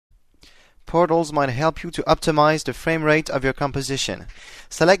Portals might help you to optimize the frame rate of your composition.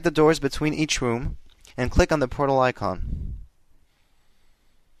 Select the doors between each room and click on the portal icon.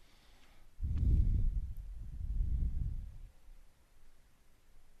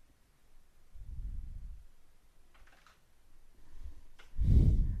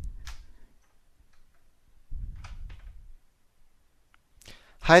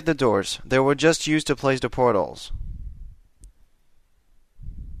 Hide the doors. They were just used to place the portals.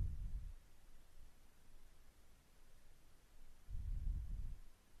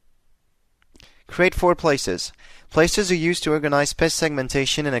 Create 4 places. Places are used to organize space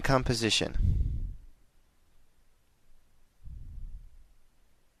segmentation in a composition.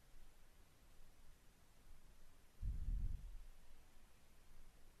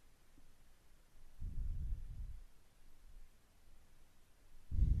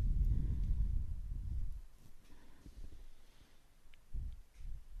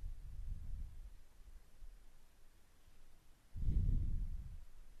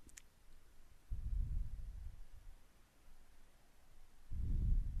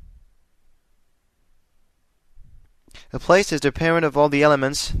 A place is the parent of all the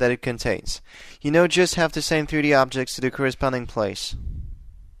elements that it contains. You now just have to assign 3D objects to the corresponding place.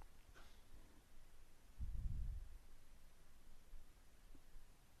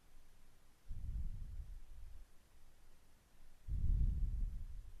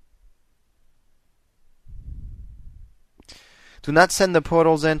 Do not send the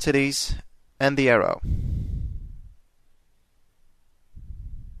portal's entities and the arrow.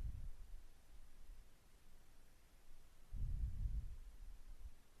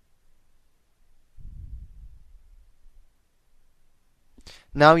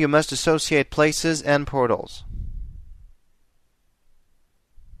 Now you must associate places and portals.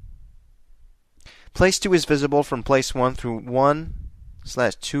 Place 2 is visible from place 1 through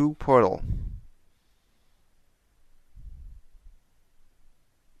 1/2 portal.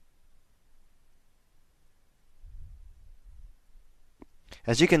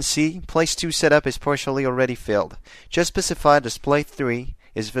 As you can see, place 2 setup is partially already filled. Just specify display 3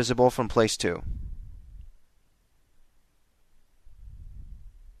 is visible from place 2.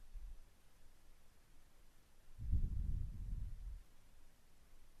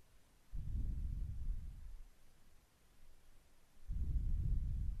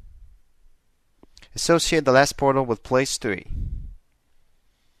 Associate the last portal with place 3.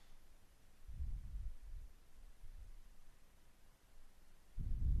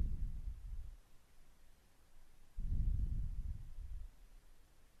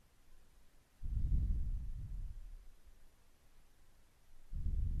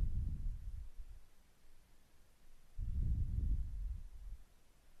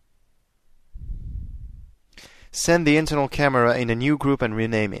 Send the internal camera in a new group and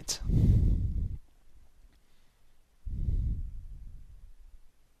rename it.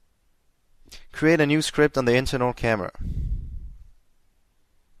 Create a new script on the internal camera.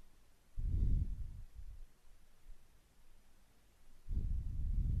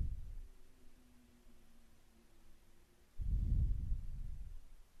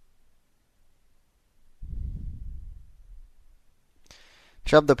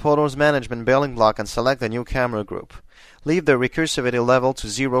 Drop the portal's management building block and select the new camera group. Leave the recursivity level to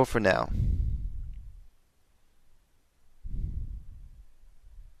 0 for now.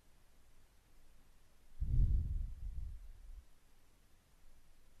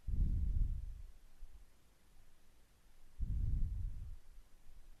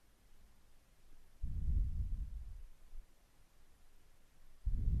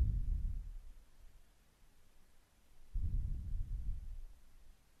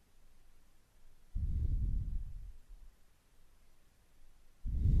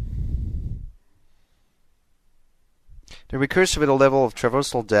 The recursivity level of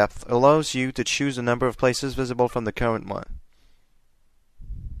traversal depth allows you to choose the number of places visible from the current one.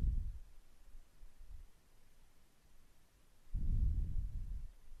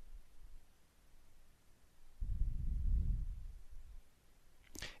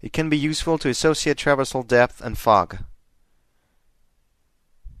 It can be useful to associate traversal depth and fog.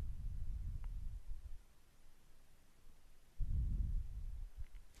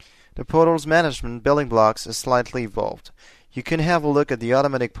 The portals management building blocks is slightly evolved. You can have a look at the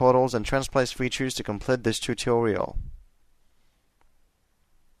automatic portals and transplace features to complete this tutorial.